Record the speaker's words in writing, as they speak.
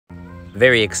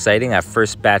Very exciting, our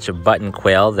first batch of button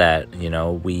quail that, you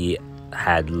know, we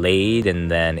had laid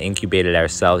and then incubated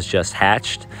ourselves just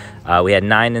hatched. We had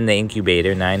 9 in the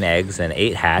incubator, 9 eggs, and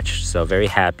 8 hatched, so very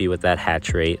happy with that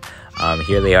hatch rate.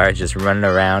 Here they are just running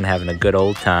around having a good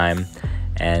old time.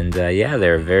 And yeah,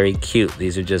 they're very cute.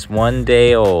 These are just 1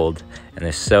 day old and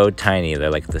they're so tiny.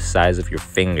 They're like the size of your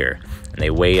finger and they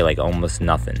weigh like almost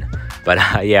nothing.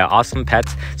 But yeah, awesome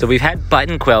pets. So we've had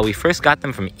button quail. We first got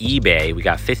them from eBay. We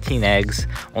got 15 eggs,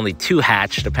 only 2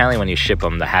 hatched. Apparently when you ship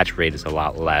them, the hatch rate is a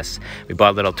lot less. We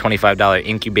bought a little $25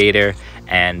 incubator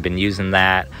and been using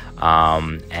that.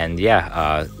 And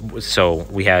yeah, so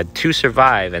we had 2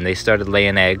 survive and they started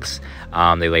laying eggs.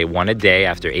 They lay 1 a day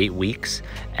after 8 weeks.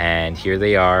 And here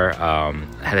they are,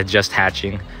 just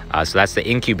hatching. So that's the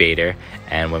incubator.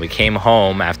 And when we came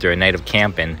home after a night of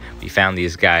camping, we found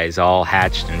these guys all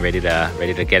hatched and ready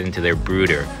to get into their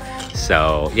brooder.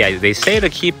 So yeah, they say to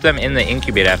keep them in the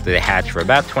incubator after they hatch for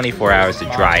about 24 hours to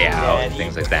dry out and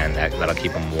things like that, and that'll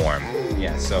keep them warm.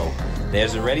 Yeah, so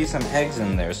there's already some eggs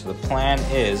in there. So the plan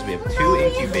is we have 2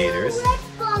 incubators,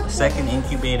 a second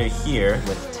incubator here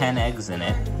with 10 eggs in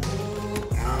it.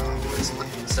 Let's look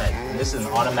inside. And this is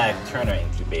an automatic turner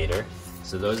incubator.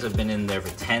 So those have been in there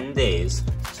for 10 days.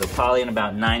 So probably in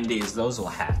about 9 days, those will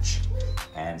hatch.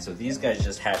 And so these guys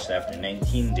just hatched after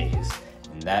 19 days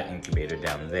in that incubator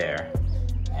down there.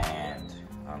 And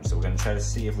so we're gonna try to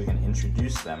see if we can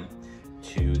introduce them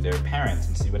to their parents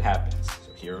and see what happens.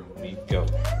 So here we go.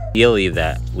 Ideally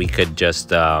that we could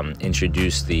just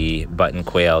introduce the button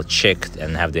quail chick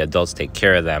and have the adults take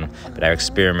care of them, but our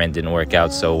experiment didn't work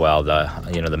out so well.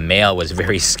 The male was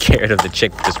very scared of the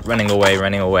chick, just running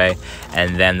away,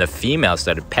 and then the female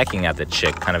started pecking at the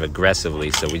chick kind of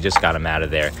aggressively, so we just got him out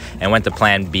of there and went to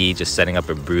plan B, just setting up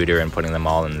a brooder and putting them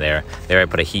all in there. There I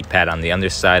put a heat pad on the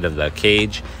underside of the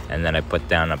cage, and then I put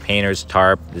down a painter's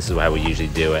tarp. This is how we usually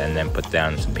do it, and then put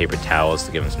down some paper towels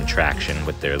to give them some traction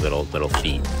with their little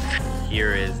feet.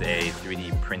 Here is a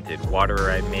 3D printed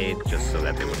waterer I made just so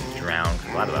that they wouldn't drown.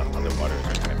 A lot of the other waterers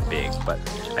are kind of big, but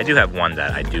I do have one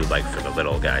that I do like for the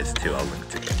little guys too. I'll link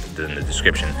to it in the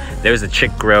description. There's the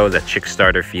chick grow, the chick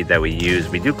starter feed that we use.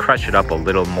 We do crush it up a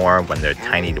little more when they're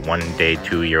tiny 1 day,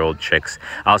 2-year-old chicks.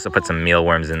 I also put some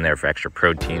mealworms in there for extra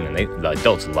protein, and the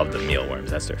adults love the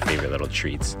mealworms. That's their favorite little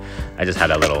treats. I just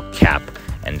had a little cap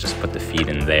and just put the feed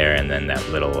in there, and then that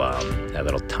little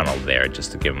tunnel there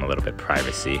just to give them a little bit of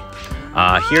privacy.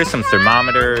 Here's some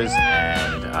thermometers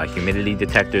and humidity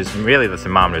detectors. And really the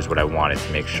thermometer is what I wanted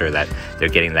to make sure that they're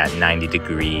getting that 90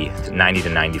 to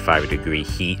 95 degree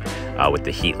heat with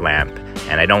the heat lamp.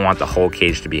 And I don't want the whole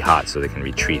cage to be hot so they can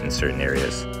retreat in certain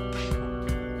areas.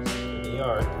 Here they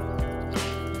are.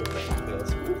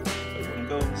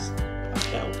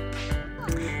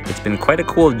 It's been quite a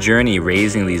cool journey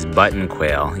raising these button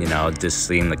quail, you know, just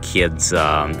seeing the kids,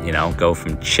 you know, go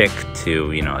from chick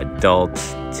to, you know, adult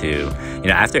to, you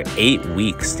know, after 8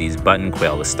 weeks, these button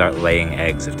quail will start laying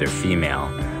eggs if they're female.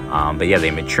 But yeah,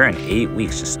 they mature in 8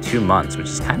 weeks, just 2 months, which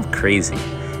is kind of crazy.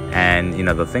 And, you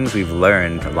know, the things we've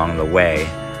learned along the way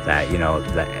that, you know,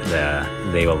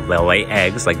 they'll lay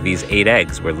eggs, like these 8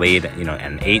 eggs were laid, you know,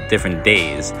 in 8 different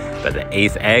days, but the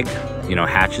 8th egg, you know,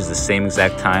 hatches the same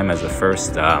exact time as the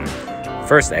first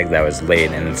egg that was laid.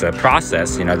 And it's a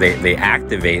process, you know, they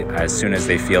activate as soon as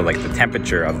they feel like the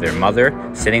temperature of their mother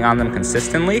sitting on them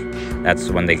consistently. That's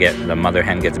when the mother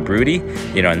hen gets broody.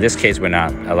 You know, in this case, we're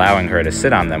not allowing her to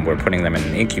sit on them. We're putting them in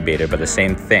an incubator, but the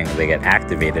same thing, they get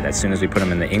activated as soon as we put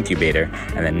them in the incubator,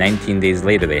 and then 19 days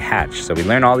later they hatch. So we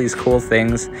learn all these cool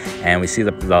things, and we see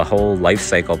the whole life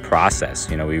cycle process.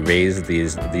 You know, we raised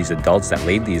these adults that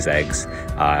laid these eggs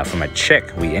from a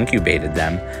chick. We incubated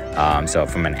them. So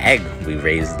from an egg, we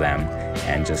raised them,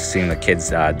 and just seeing the kids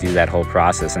do that whole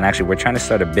process. And actually, we're trying to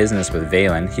start a business with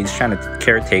Valen. He's trying to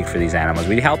caretake for these animals.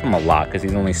 We help him a lot because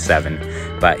he's only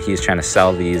 7, but he's trying to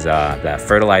sell these the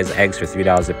fertilized eggs for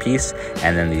 $3 a piece,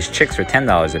 and then these chicks for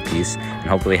 $10 a piece, and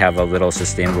hopefully have a little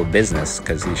sustainable business,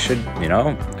 because he should, you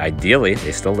know, ideally,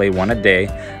 they still lay 1 a day.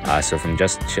 So from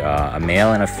just a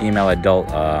male and a female adult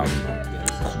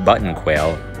button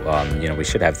quail, you know, we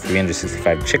should have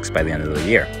 365 chicks by the end of the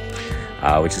year,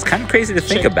 which is kind of crazy to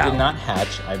think about. Did not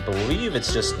hatch. I believe it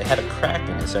had a crack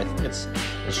in it, so I think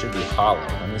it should be hollow.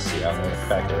 Let me see. I'm going to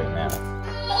crack it right now.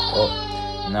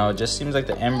 Oh, no, it just seems like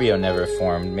the embryo never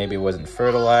formed. Maybe it wasn't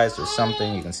fertilized or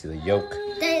something. You can see the yolk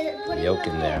in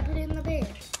there. Put it in the bear.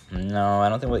 No, I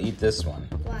don't think we'll eat this one.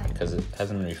 Why? Because it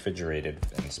hasn't been refrigerated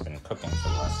and it's been cooking for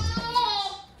the last 20 years.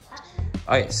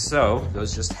 Okay, so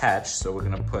those just hatched, so we're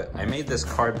gonna I made this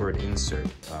cardboard insert.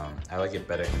 I like it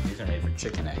better because these are made for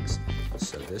chicken eggs.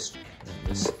 So this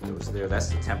goes there. That's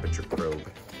the temperature probe.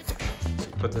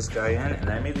 put this guy in, and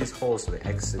I made these holes so the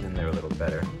eggs sit in there a little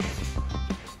better.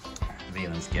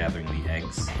 Valen's gathering the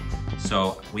eggs.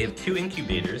 So we have 2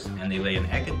 incubators, and they lay an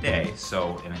egg a day.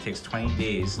 And it takes 20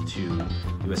 days to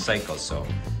do a cycle. So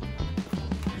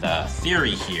the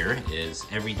theory here is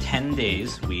every 10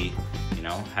 days we,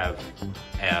 have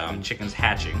chickens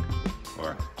hatching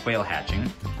or quail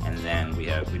hatching, and then we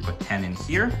put 10 in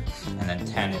here and then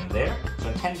 10 in there. So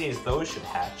in 10 days those should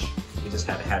hatch. We just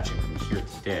had a hatching from here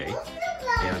today.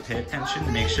 Pay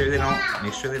attention. Make sure they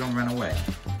don't run away.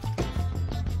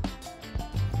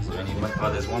 So I need one.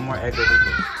 Oh, there's one more egg over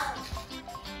here.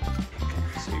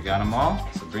 Okay, so you got them all.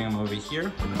 So bring them over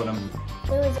here. We put them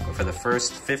for the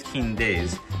first 15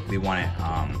 days. We want it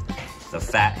the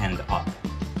fat end up,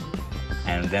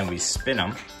 and then we spin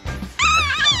them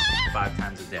 5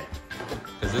 times a day.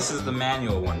 Because this is the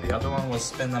manual one. The other one will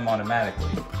spin them automatically.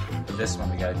 But this one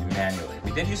we gotta do manually.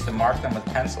 We did used to mark them with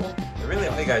pencil, but really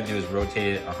all you gotta do is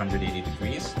rotate it 180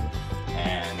 degrees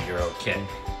and you're okay.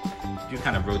 You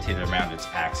kind of rotate it around its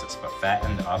axis, but fat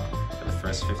end up for the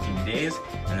first 15 days,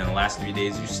 and then the last 3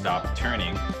 days you stop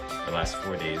turning, or the last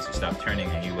 4 days you stop turning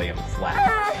and you lay them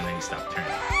flat, and then you stop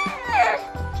turning.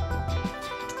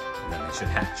 And then they should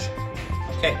hatch.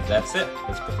 Okay, that's it.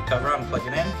 Let's put the cover on, plug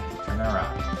it in, turn it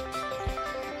around.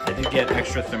 I did get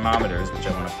extra thermometers, which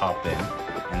I want to pop in,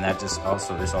 and this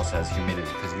also has humidity,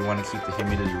 because you want to keep the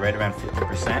humidity right around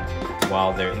 50%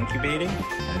 while they're incubating,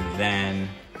 and then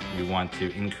you want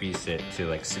to increase it to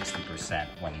like 60%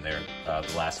 when they're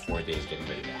the last 4 days getting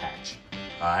ready to hatch.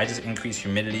 I just increased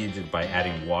humidity by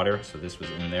adding water, so this was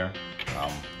in there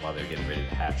while they're getting ready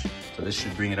to hatch. So this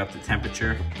should bring it up to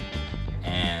temperature,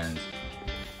 and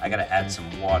I gotta add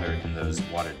some water in those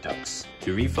water ducts.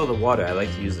 To refill the water, I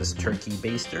like to use this turkey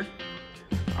baster.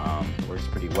 It works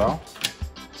pretty well.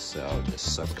 So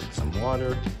just suck up some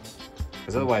water,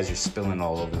 because otherwise you're spilling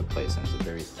all over the place, and it's a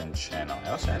very thin channel. I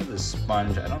also have this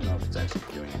sponge. I don't know if it's actually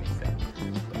doing anything,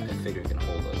 but I figure it can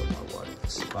hold a little more water. The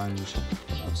sponge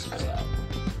won't spill out.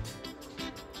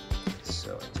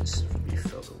 So I just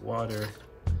refill the water,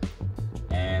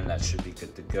 and that should be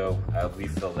good to go. I'll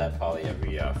refill that probably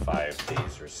every 5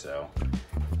 days or so.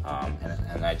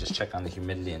 And I just check on the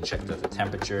humidity and check the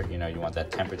temperature. You want that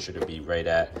temperature to be right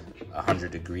at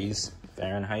 100 degrees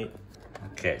Fahrenheit.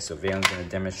 Okay, so Valen's gonna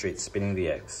demonstrate spinning the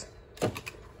eggs.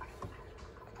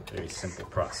 Very simple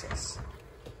process.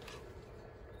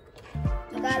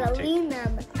 You gotta lean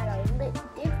them at a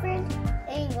different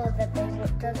angle that they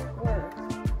doesn't work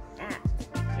at.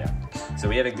 Yeah. So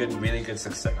we had a really good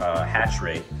success, hatch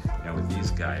rate, with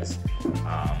these guys.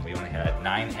 We only had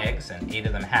 9 eggs and 8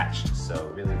 of them hatched,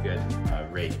 so really good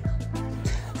rate.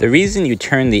 The reason you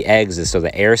turn the eggs is so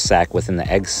the air sac within the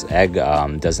egg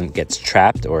doesn't get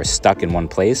trapped or stuck in one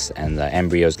place, and the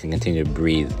embryos can continue to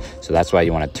breathe. So that's why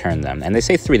you want to turn them. And they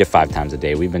say 3 to 5 times a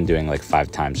day. We've been doing like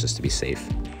 5 times just to be safe.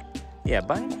 Yeah,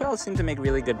 button quails seem to make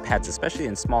really good pets, especially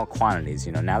in small quantities.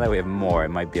 Now that we have more, it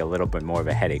might be a little bit more of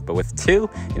a headache. But with 2,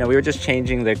 we were just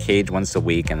changing their cage once a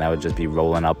week, and that would just be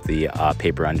rolling up the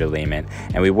paper underlayment.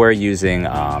 And we were using,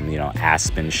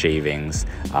 aspen shavings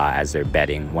as their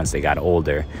bedding once they got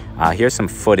older. Here's some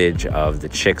footage of the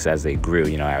chicks as they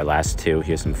grew. Our last 2,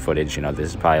 here's some footage. This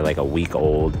is probably like a week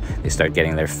old. They start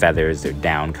getting their feathers, their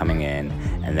down coming in.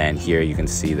 And then here you can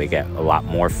see they get a lot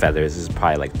more feathers. This is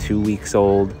probably like 2 weeks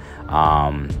old.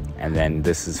 And then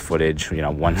this is footage,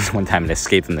 one time it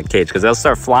escaped from the cage, because they'll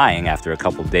start flying after a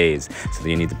couple days, so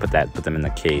you need to put them in the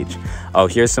cage. Oh,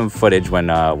 here's some footage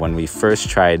when we first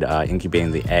tried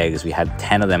incubating the eggs. We had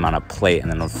 10 of them on a plate, and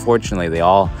then unfortunately they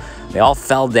all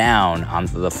fell down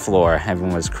onto the floor.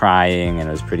 Everyone was crying, and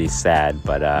it was pretty sad.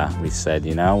 But we said,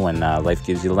 when life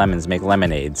gives you lemons, make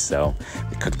lemonade. So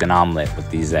we cooked an omelet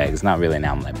with these eggs. Not really an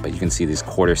omelet, but you can see these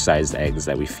quarter-sized eggs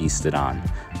that we feasted on.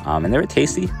 And they were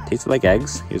tasted like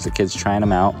eggs. Here's the kids trying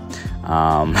them out.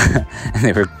 And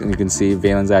you can see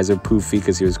Valen's eyes are poofy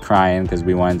because he was crying because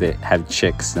we wanted to have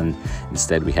chicks, and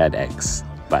instead we had eggs.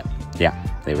 But yeah,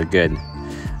 they were good.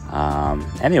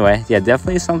 Anyway, yeah,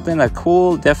 definitely a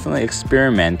cool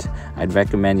experiment. I'd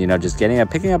recommend, just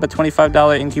picking up a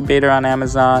 $25 incubator on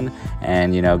Amazon,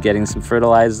 and, getting some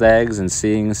fertilized eggs and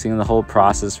seeing the whole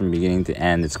process from beginning to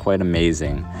end. It's quite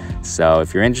amazing. So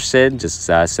if you're interested, just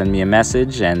send me a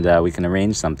message, and we can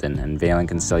arrange something, and Valen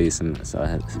can sell you some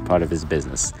part of his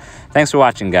business. Thanks for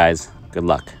watching, guys. Good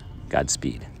luck.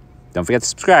 Godspeed. Don't forget to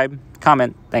subscribe,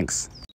 comment. Thanks.